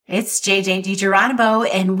It's JJ DiGeronimo,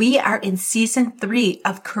 and we are in season 3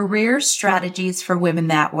 of Career Strategies for Women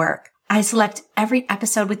That Work. I select every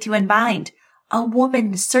episode with you in mind, a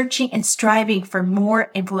woman searching and striving for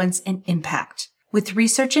more influence and impact. With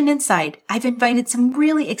research and insight, I've invited some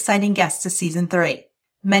really exciting guests to season 3.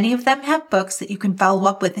 Many of them have books that you can follow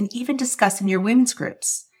up with and even discuss in your women's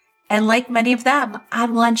groups. And like many of them,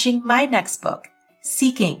 I'm launching my next book,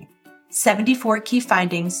 Seeking: 74 Key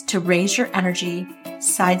Findings to Raise Your Energy,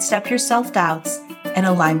 Sidestep Your Self-Doubts, and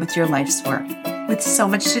Align with Your Life's Work. With so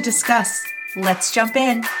much to discuss, let's jump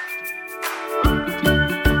in.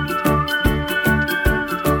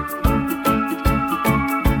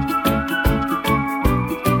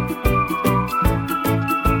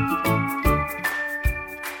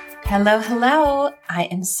 Hello. I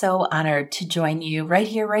am so honored to join you right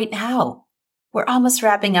here, right now. We're almost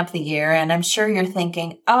wrapping up the year, and I'm sure you're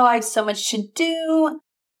thinking, I have so much to do.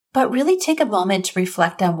 But really take a moment to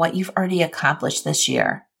reflect on what you've already accomplished this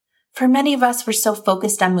year. For many of us, we're so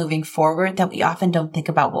focused on moving forward that we often don't think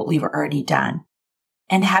about what we've already done.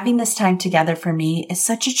 And having this time together for me is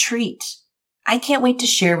such a treat. I can't wait to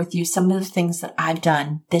share with you some of the things that I've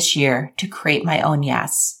done this year to create my own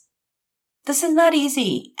yes. This is not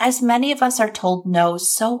easy, as many of us are told no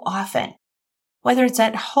so often. Whether it's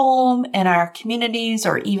at home, in our communities,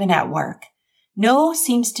 or even at work, no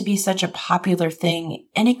seems to be such a popular thing,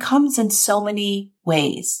 and it comes in so many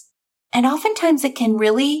ways. And oftentimes it can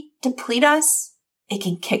really deplete us. It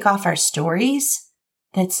can kick off our stories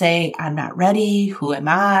that say, I'm not ready, who am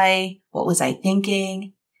I, what was I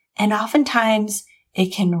thinking? And oftentimes it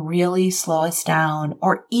can really slow us down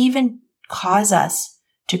or even cause us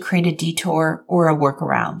to create a detour or a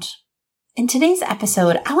workaround. In today's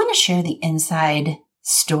episode, I want to share the inside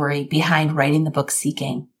story behind writing the book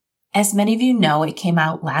Seeking. As many of you know, it came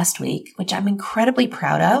out last week, which I'm incredibly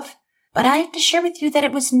proud of, but I have to share with you that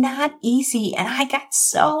it was not easy, and I got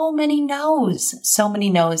so many no's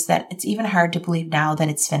that it's even hard to believe now that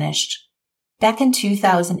it's finished. Back in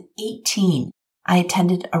 2018, I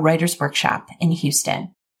attended a writer's workshop in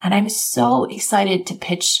Houston, and I'm so excited to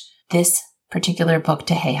pitch this particular book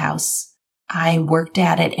to Hay House. I worked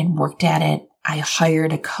at it. I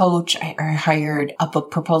hired a coach. I hired a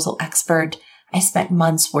book proposal expert. I spent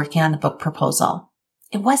months working on the book proposal.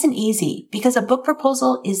 It wasn't easy because a book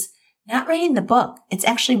proposal is not writing the book. It's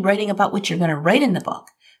actually writing about what you're going to write in the book,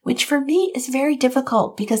 which for me is very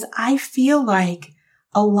difficult because I feel like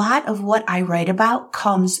a lot of what I write about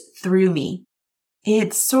comes through me.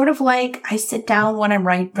 It's sort of like I sit down when I'm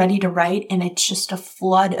ready to write, and it's just a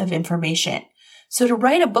flood of information. So to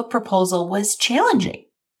write a book proposal was challenging.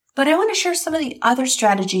 But I want to share some of the other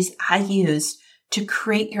strategies I use to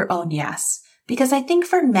create your own yes. Because I think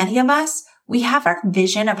for many of us, we have our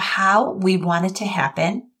vision of how we want it to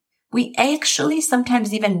happen. We actually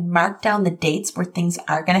sometimes even mark down the dates where things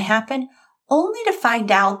are going to happen, only to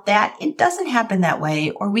find out that it doesn't happen that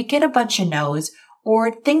way, or we get a bunch of no's,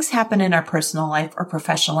 or things happen in our personal life or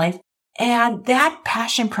professional life, and that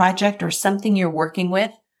passion project or something you're working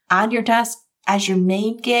with on your desk as your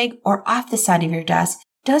main gig or off the side of your desk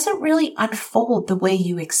doesn't really unfold the way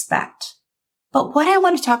you expect. But what I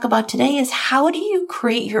want to talk about today is how do you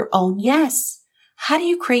create your own yes? How do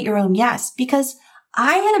you create your own yes? Because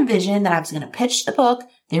I had a vision that I was going to pitch the book,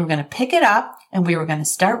 they were going to pick it up, and we were going to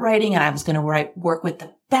start writing, and I was going to work with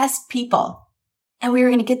the best people. And we were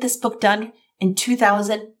going to get this book done in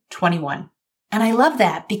 2021. And I love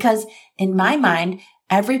that because in my mind,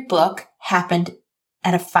 every book happened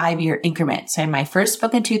at a 5-year increment. So I had my first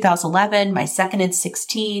book in 2011, my second in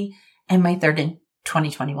 16, and my third in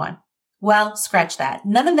 2021. Well, scratch that.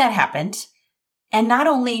 None of that happened. And not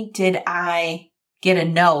only did I get a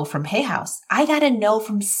no from Hay House, I got a no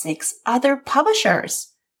from 6 other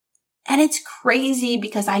publishers. And it's crazy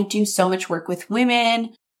because I do so much work with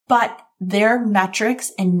women, but their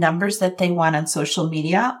metrics and numbers that they want on social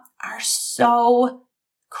media are so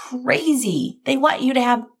crazy. They want you to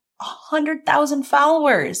have 100,000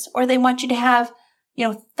 followers, or they want you to have,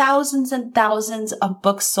 thousands and thousands of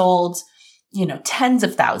books sold, tens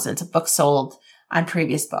of thousands of books sold on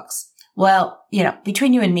previous books. Well,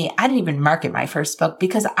 between you and me, I didn't even market my first book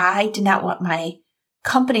because I did not want my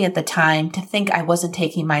company at the time to think I wasn't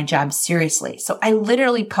taking my job seriously. So I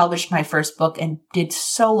literally published my first book and did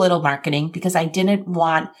so little marketing because I didn't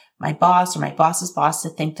want my boss or my boss's boss to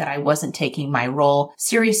think that I wasn't taking my role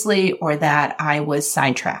seriously or that I was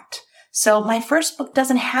sidetracked. So my first book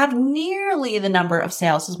doesn't have nearly the number of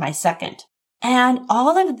sales as my second. And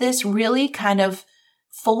all of this really kind of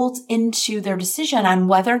folds into their decision on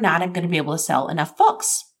whether or not I'm going to be able to sell enough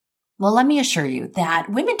books. Well, let me assure you that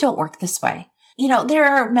women don't work this way. there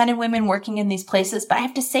are men and women working in these places, but I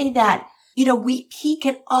have to say that, we peak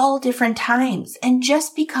at all different times. And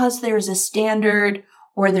just because there's a standard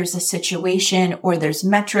or there's a situation or there's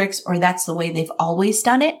metrics or that's the way they've always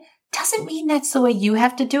done it, doesn't mean that's the way you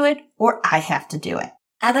have to do it or I have to do it.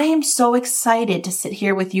 And I am so excited to sit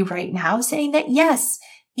here with you right now saying that yes,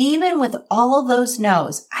 even with all of those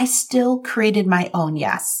no's, I still created my own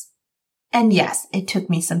yes. And yes, it took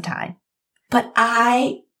me some time, but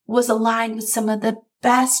I was aligned with some of the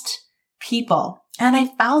best people and I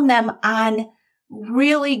found them on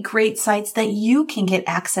really great sites that you can get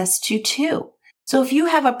access to too. So if you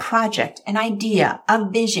have a project, an idea, a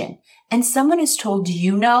vision, and someone has told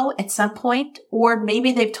you no at some point, or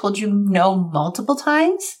maybe they've told you no multiple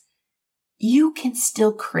times, you can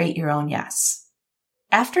still create your own yes.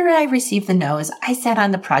 After I received the no's, I sat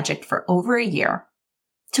on the project for over a year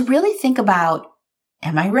to really think about,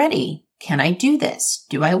 am I ready? Can I do this?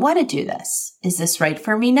 Do I want to do this? Is this right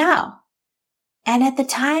for me now? And at the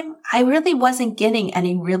time, I really wasn't getting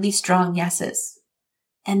any really strong yeses.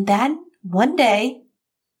 And then one day,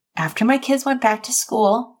 after my kids went back to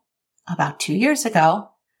school about 2 years ago,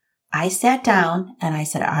 I sat down and I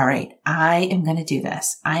said, all right, I am going to do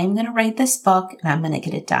this. I am going to write this book and I'm going to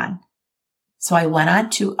get it done. So I went on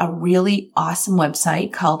to a really awesome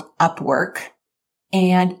website called Upwork.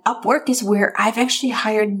 And Upwork is where I've actually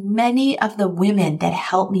hired many of the women that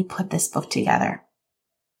helped me put this book together.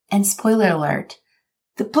 And spoiler alert,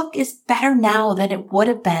 the book is better now than it would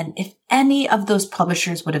have been if any of those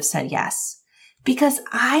publishers would have said yes. Because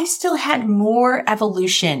I still had more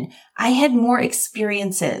evolution. I had more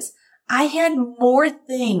experiences. I had more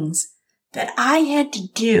things that I had to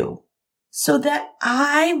do so that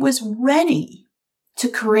I was ready to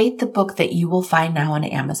create the book that you will find now on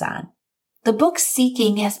Amazon. The book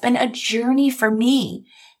Seeking has been a journey for me,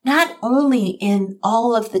 not only in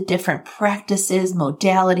all of the different practices,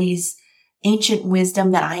 modalities, ancient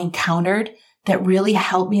wisdom that I encountered that really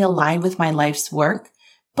helped me align with my life's work,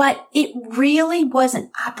 but it really was an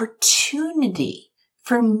opportunity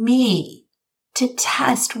for me to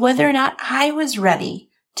test whether or not I was ready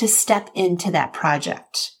to step into that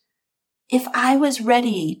project. If I was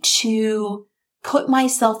ready to put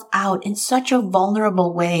myself out in such a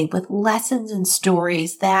vulnerable way with lessons and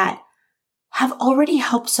stories that have already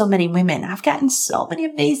helped so many women. I've gotten so many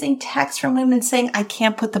amazing texts from women saying, I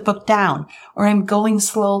can't put the book down, or I'm going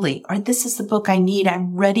slowly, or this is the book I need.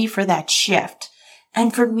 I'm ready for that shift.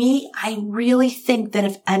 And for me, I really think that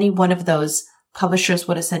if any one of those publishers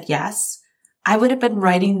would have said yes, I would have been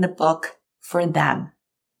writing the book for them.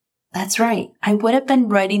 That's right. I would have been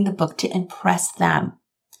writing the book to impress them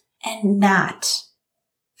and not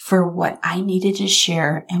for what I needed to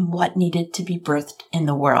share and what needed to be birthed in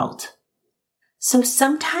the world. So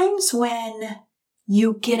sometimes when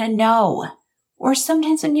you get a no, or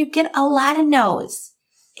sometimes when you get a lot of no's,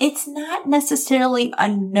 it's not necessarily a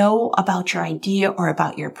no about your idea or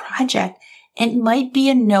about your project. It might be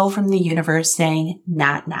a no from the universe saying,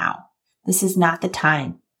 not now. This is not the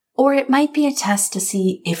time. Or it might be a test to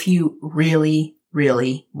see if you really,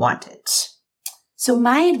 really want it. So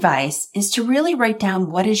my advice is to really write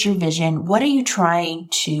down what is your vision? What are you trying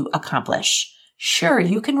to accomplish? Sure,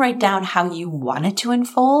 you can write down how you want it to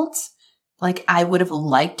unfold. Like I would have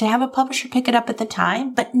liked to have a publisher pick it up at the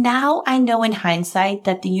time, but now I know in hindsight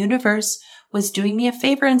that the universe was doing me a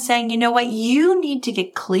favor and saying, you know what, you need to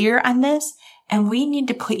get clear on this and we need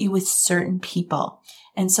to put you with certain people.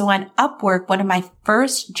 And so on Upwork, one of my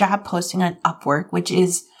first job posting on Upwork, which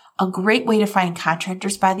is a great way to find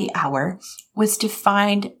contractors by the hour, was to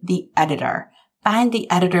find the editor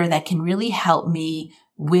that can really help me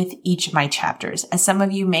with each of my chapters. As some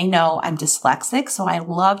of you may know, I'm dyslexic, so I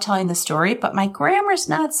love telling the story, but my grammar's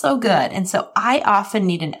not so good. And so I often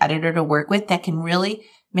need an editor to work with that can really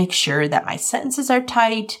make sure that my sentences are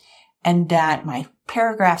tight and that my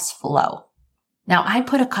paragraphs flow. Now, I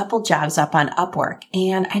put a couple jobs up on Upwork,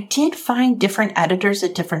 and I did find different editors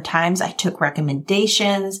at different times. I took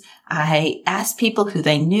recommendations. I asked people who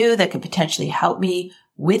they knew that could potentially help me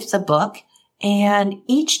with the book. And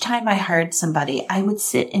each time I hired somebody, I would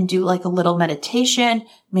sit and do like a little meditation,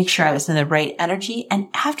 make sure I was in the right energy. And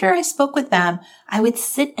after I spoke with them, I would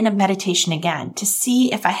sit in a meditation again to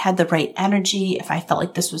see if I had the right energy, if I felt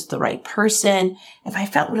like this was the right person, if I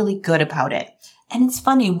felt really good about it. And it's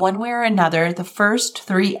funny, one way or another, the first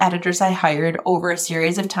 3 editors I hired over a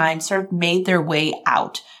series of time sort of made their way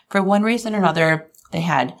out. For one reason or another, they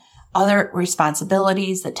had other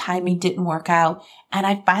responsibilities. The timing didn't work out. And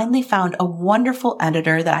I finally found a wonderful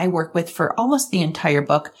editor that I work with for almost the entire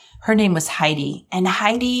book. Her name was Heidi, and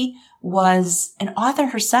Heidi was an author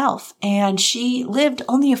herself, and she lived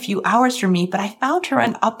only a few hours from me, but I found her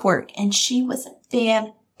on Upwork, and she was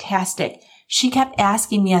fantastic. She kept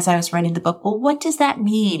asking me as I was writing the book, well, what does that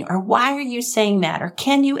mean? Or why are you saying that? Or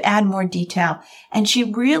can you add more detail? And she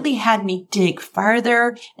really had me dig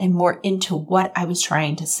farther and more into what I was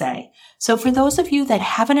trying to say. So for those of you that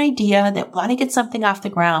have an idea, that want to get something off the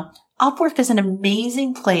ground, Upwork is an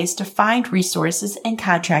amazing place to find resources and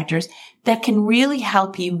contractors that can really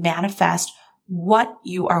help you manifest what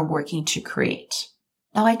you are working to create.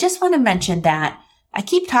 Now, I just want to mention that I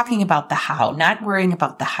keep talking about the how, not worrying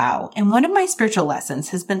about the how. And one of my spiritual lessons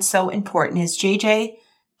has been so important is, JJ,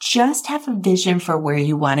 just have a vision for where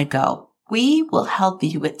you want to go. We will help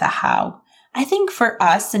you with the how. I think for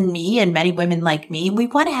us and me and many women like me, we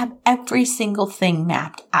want to have every single thing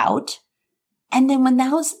mapped out. And then when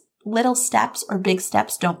those little steps or big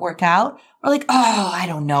steps don't work out, we're like, oh, I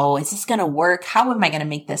don't know. Is this going to work? How am I going to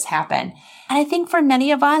make this happen? And I think for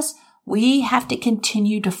many of us, we have to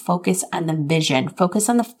continue to focus on the vision, focus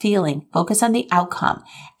on the feeling, focus on the outcome,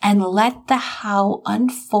 and let the how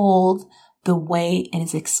unfold the way it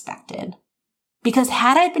is expected. Because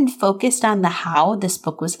had I been focused on the how this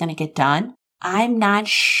book was going to get done, I'm not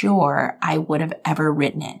sure I would have ever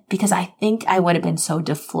written it, because I think I would have been so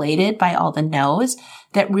deflated by all the no's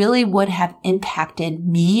that really would have impacted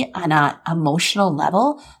me on an emotional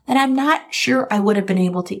level that I'm not sure I would have been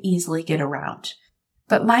able to easily get around.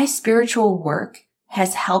 But my spiritual work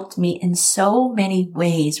has helped me in so many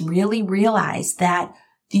ways really realize that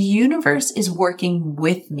the universe is working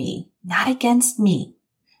with me, not against me.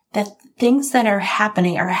 That things that are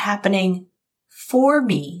happening for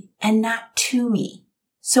me and not to me.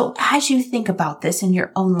 So as you think about this in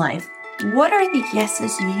your own life, what are the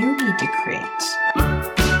yeses you need to create?